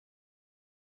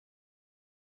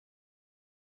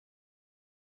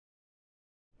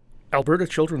Alberta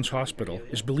Children's Hospital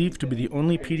is believed to be the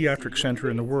only pediatric centre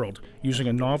in the world using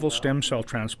a novel stem cell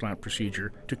transplant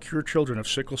procedure to cure children of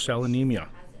sickle cell anemia.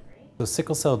 So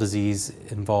sickle cell disease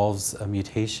involves a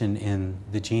mutation in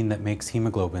the gene that makes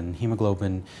hemoglobin.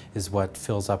 Hemoglobin is what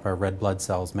fills up our red blood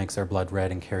cells, makes our blood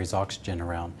red, and carries oxygen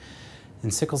around. In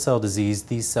sickle cell disease,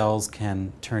 these cells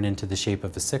can turn into the shape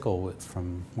of a sickle,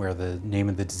 from where the name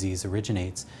of the disease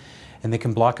originates, and they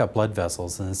can block up blood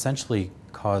vessels and essentially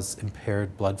cause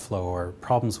impaired blood flow or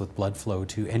problems with blood flow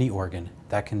to any organ.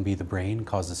 That can be the brain,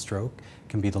 cause a stroke,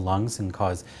 can be the lungs and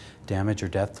cause damage or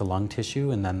death to lung tissue,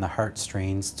 and then the heart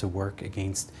strains to work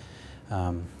against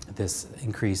this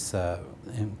increased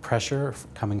in pressure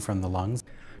coming from the lungs.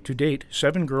 To date,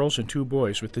 7 girls and 2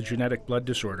 boys with the genetic blood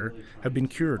disorder have been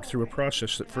cured through a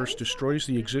process that first destroys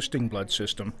the existing blood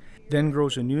system, then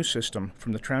grows a new system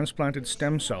from the transplanted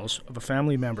stem cells of a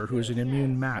family member who is an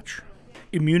immune match.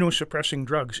 Immunosuppressing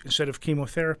drugs instead of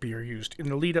chemotherapy are used in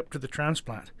the lead up to the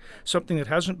transplant, something that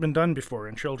hasn't been done before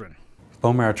in children.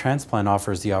 Bone marrow transplant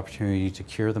offers the opportunity to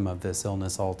cure them of this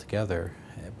illness altogether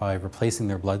by replacing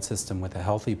their blood system with a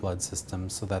healthy blood system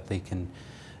so that they can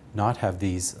not have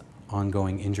these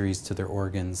ongoing injuries to their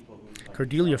organs.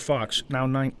 Cordelia Fox, now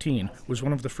 19, was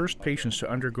one of the first patients to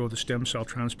undergo the stem cell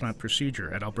transplant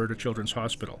procedure at Alberta Children's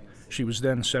Hospital. She was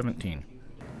then 17.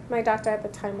 My doctor at the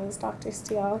time was Dr.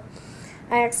 Steele.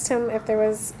 I asked him if there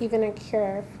was even a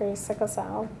cure for sickle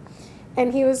cell.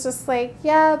 And he was just like,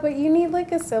 yeah, but you need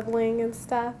like a sibling and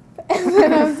stuff. And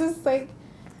then I was just like,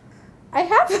 I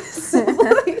have a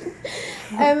sibling.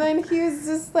 And then he was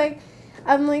just like,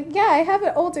 I'm like, yeah, I have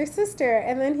an older sister.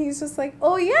 And then he's just like,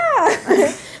 oh,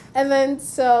 yeah. And then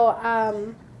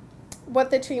so what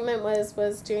the treatment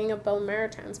was doing a bone marrow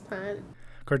transplant.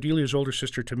 Cordelia's older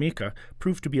sister, Tamika,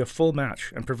 proved to be a full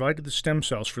match and provided the stem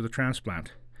cells for the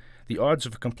transplant. The odds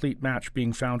of a complete match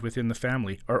being found within the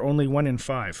family are only 1 in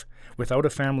 5. Without a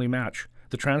family match,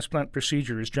 the transplant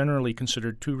procedure is generally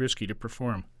considered too risky to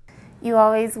perform. You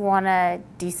always want to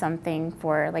do something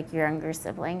for like your younger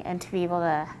sibling, and to be able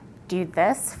to do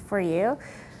this for you,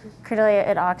 Cordelia,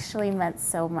 it actually meant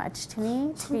so much to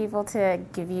me to be able to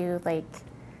give you, like,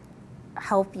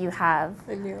 help you have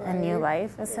a new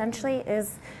life essentially,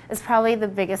 is probably the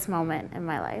biggest moment in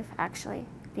my life, actually,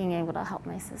 being able to help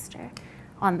my sister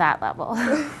on that level.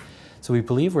 So we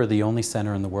believe we're the only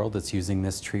center in the world that's using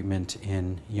this treatment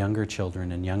in younger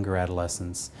children and younger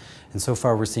adolescents. And so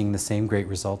far we're seeing the same great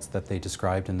results that they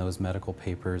described in those medical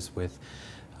papers with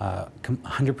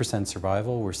 100%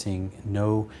 survival. We're seeing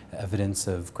no evidence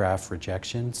of graft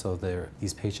rejection, so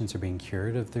these patients are being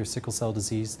cured of their sickle cell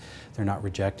disease. They're not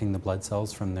rejecting the blood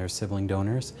cells from their sibling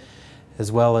donors,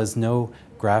 as well as no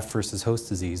graft versus host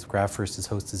disease. Graft versus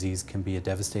host disease can be a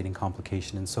devastating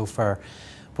complication, and so far,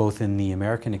 both in the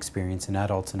American experience in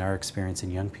adults and our experience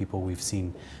in young people, we've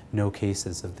seen no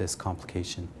cases of this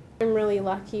complication. I'm really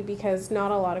lucky because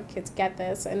not a lot of kids get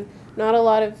this, and not a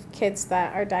lot of kids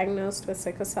that are diagnosed with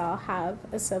sickle cell have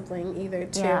a sibling either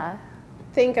to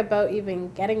think about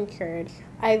even getting cured.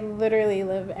 I literally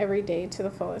live every day to the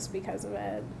fullest because of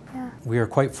it. Yeah. We are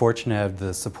quite fortunate to have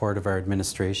the support of our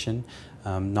administration.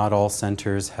 Not all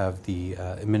centers have the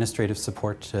administrative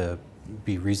support to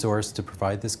be resourced to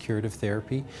provide this curative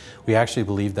therapy. We actually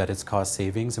believe that it's cost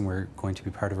savings, and we're going to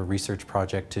be part of a research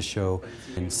project to show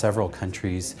in several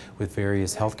countries with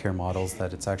various healthcare models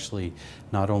that it's actually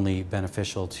not only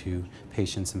beneficial to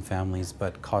patients and families,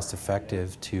 but cost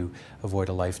effective to avoid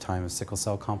a lifetime of sickle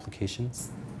cell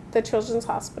complications. The Children's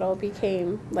Hospital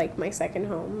became like my second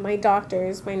home. My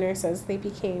doctors, my nurses, they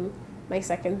became my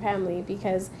second family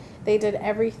because they did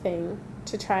everything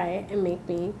to try and make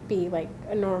me be like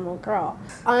a normal girl.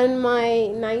 On my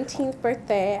 19th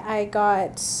birthday, I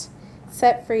got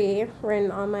set free written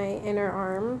on my inner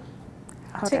arm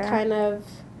to kind of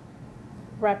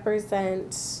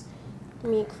represent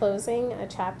me closing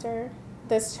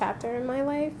this chapter in my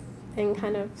life and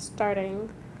kind of starting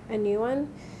a new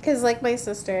one. Because like my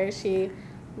sister, she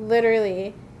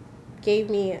literally gave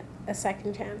me a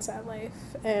second chance at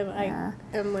life, and I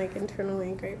am like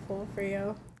internally grateful for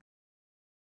you.